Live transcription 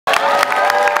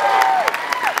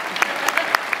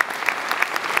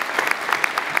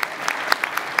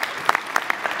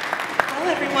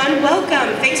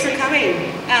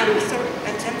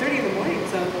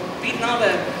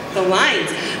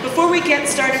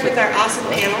start with our awesome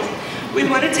panel, we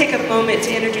want to take a moment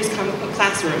to introduce Comic Book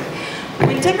Classroom.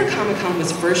 When Denver Comic Con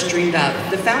was first dreamed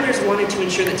up, the founders wanted to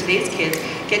ensure that today's kids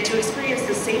get to experience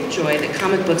the same joy that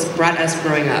comic books brought us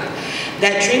growing up.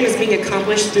 That dream is being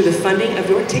accomplished through the funding of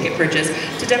your ticket purchase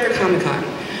to Denver Comic Con.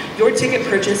 Your ticket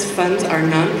purchase funds our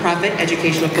nonprofit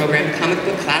educational program, Comic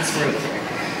Book Classroom.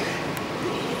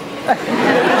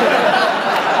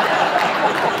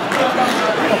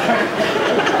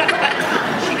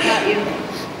 She caught you.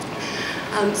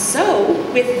 So,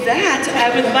 with that,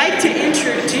 I would like to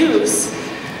introduce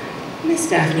Miss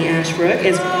Daphne Ashbrook,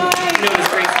 as known as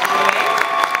Grace Holloway.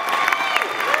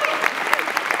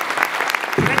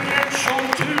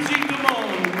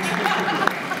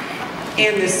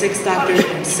 And the Sixth Doctor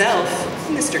himself,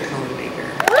 Mr. Colin.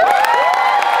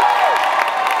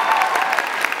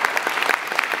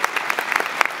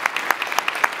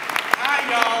 Hi,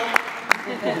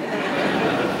 y'all.